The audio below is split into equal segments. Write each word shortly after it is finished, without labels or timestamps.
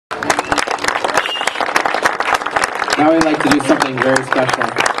Now we'd like to do something very special.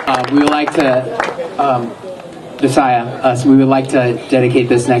 We would like to, Josiah, we would like to dedicate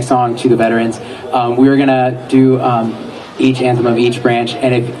this next song to the veterans. We were gonna do each anthem of each branch,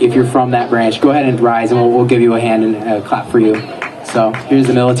 and if you're from that branch, go ahead and rise, and we'll give you a hand and a clap for you. So here's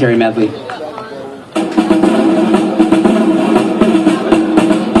the military medley.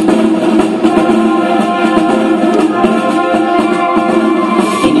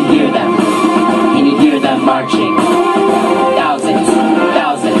 Marching, thousands,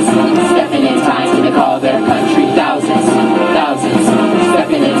 thousands, stepping in time to the call of their country. Thousands, thousands,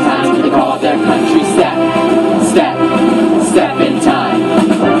 stepping in time to the call of their country. Step, step, step in time.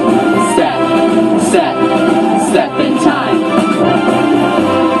 Step, step, step in time.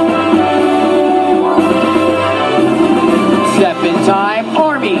 Step in time,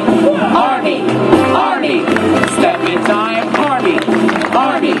 Army, Army, Army, step in time, Army,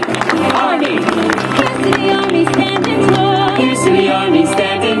 Army, Army. Here's to the Army standing tall. Here's to the Army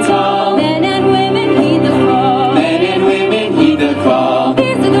standing tall. Men and women heed the call. Men and women heed the call.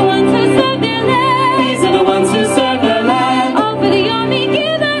 These are the ones who serve their land. These are the ones who serve their land. All for the Army,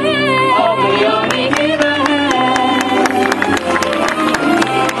 give a hand. All for the Army, give a hand.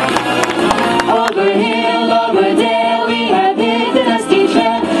 Over hill, over dale, we have hit the dusty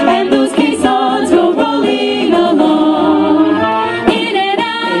trail, and those caissons go rolling along. In and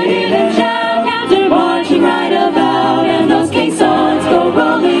out, counter marching right about, and those caissons go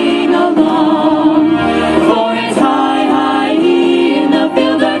rolling along. Foreheads high, high knee, in the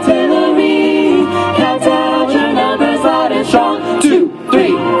field artillery. Count out your numbers loud and strong. 2,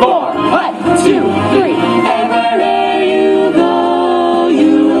 3, 4, 1, 2, 3. Everywhere you go,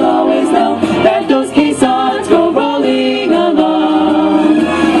 you will always know that those caissons go rolling along.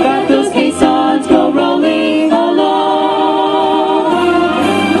 That those caissons go rolling along.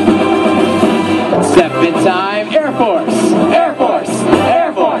 step in time, Air Force, Air Force,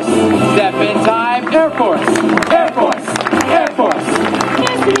 Air Force, step in time, Air Force, Air Force, Air Force.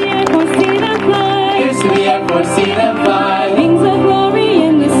 Here's to the Air Force, see them fly. Here's to the Air Force, see them fly. Wings of glory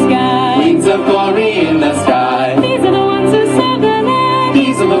in the sky. Wings of glory in the sky. These are the ones who serve their land.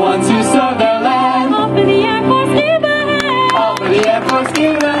 These are the ones who serve their land. All for the Air Force, give a hand. All for the Air Force,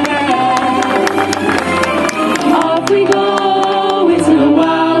 give a hand. Off we go into the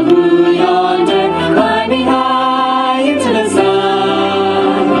wild blue yonder, climbing high into the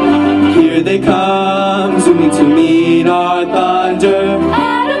sun. Here they come, zooming to meet our thunder.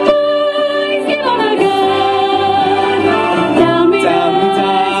 Atta boys, give 'em a gun. Down we dive,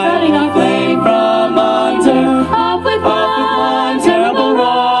 starting our flame from under. off with One terrible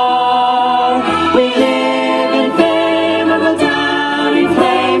roar. We live in fame, or go down in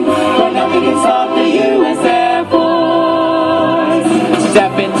flame, but nothing can stop the U.S. Air Force.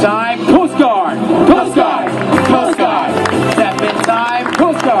 step in time, Coast Guard, Coast Guard, Coast Guard, step in time,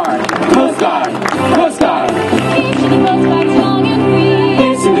 Coast Guard, Coast Guard, Coast Guard. Here's to the Coast Guard, strong and free.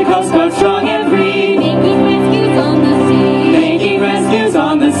 Here's to the Coast Guard, strong and free, Making rescues on the sea. making rescues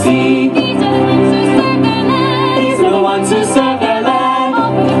on the sea. These are the ones who serve their land. These are the ones who serve their land.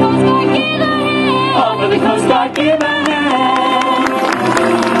 All for the Coast Guard, give a hand. All for the Coast Guard, give a hand.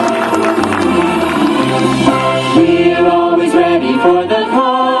 We're always ready for the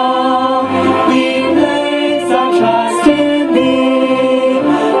call. We place our trust in thee.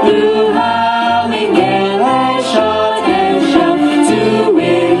 Through howling gale and shot and shell to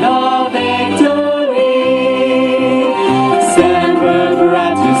win our victory. Semper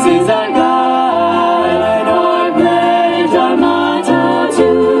Paratus is our guide, our pledge, our motto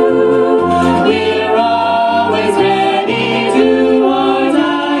too. We're always ready to our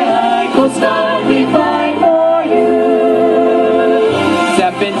die. Coast Guard, we fight for you.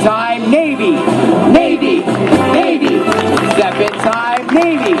 step in time, Navy, Navy, Navy, step in time,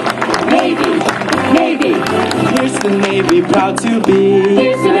 Navy, Navy, Navy. Here's the Navy, proud to be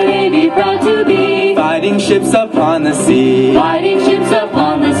Here's to the Navy, proud to be fighting ships upon the sea. fighting ships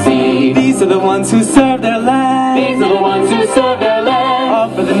upon the sea. These are the ones who serve their land. These are the ones who serve their land. All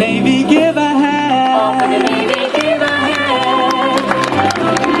for the Navy, give a All for the hand. Navy, give a hand.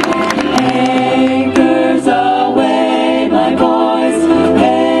 Anchors away, my boys.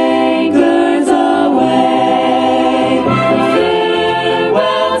 Anchors away.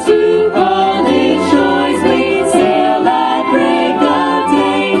 Farewell to college shores. We sail at break of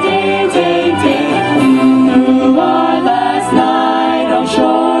day, day, day, day. Through our last night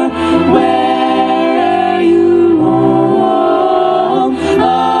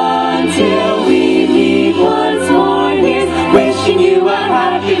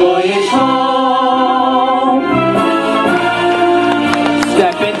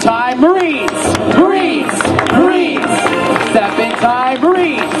time,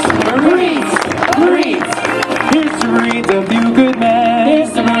 Marines! Marines! Marines! Here's the Marines, a few good men.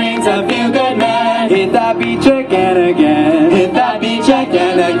 Here's the Marines, a few good men. Hit that beach again, again. Hit that beach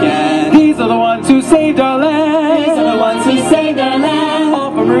again, again. These are the ones who saved our land. These are the ones who saved our land.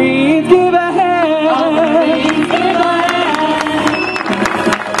 All for Marines, give a hand. All the Marines, give a hand.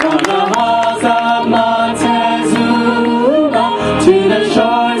 From the halls of Montezuma to the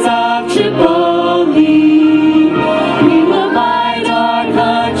shores of Tripoli, we will fight our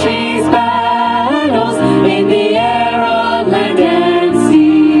country's battles in the air, on land, and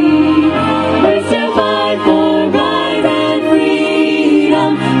sea. First to fight for right and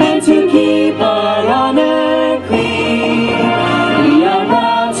freedom, and to keep our honor clean. We are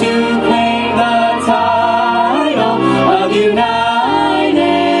proud to claim the title of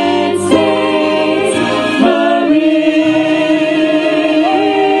United States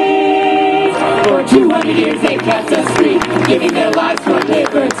Marines. For 200 years they've kept us free, giving their lives for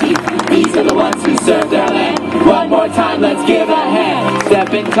liberty. These are the ones who served our land. One more time, let's give a hand.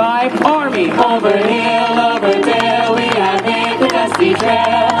 Step in time, Army. Over hill, over dale, we have hit the dusty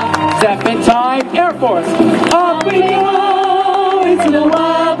trail. Step in time, Air Force. Up we go into the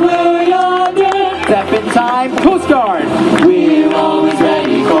wild blue yonder. Step in time, Coast Guard. We're always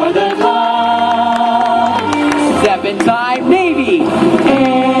ready for the call. Step in time, Navy.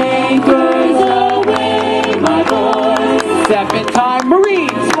 Anchors away, my boys. Step in time,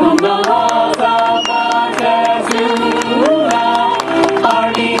 Marines. From the halls of Montezuma,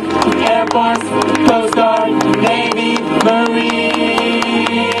 Army, Air Force, Coast Guard, Navy, Marines.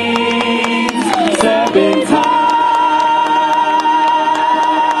 Step in time.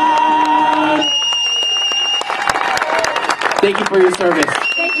 Thank you for your service.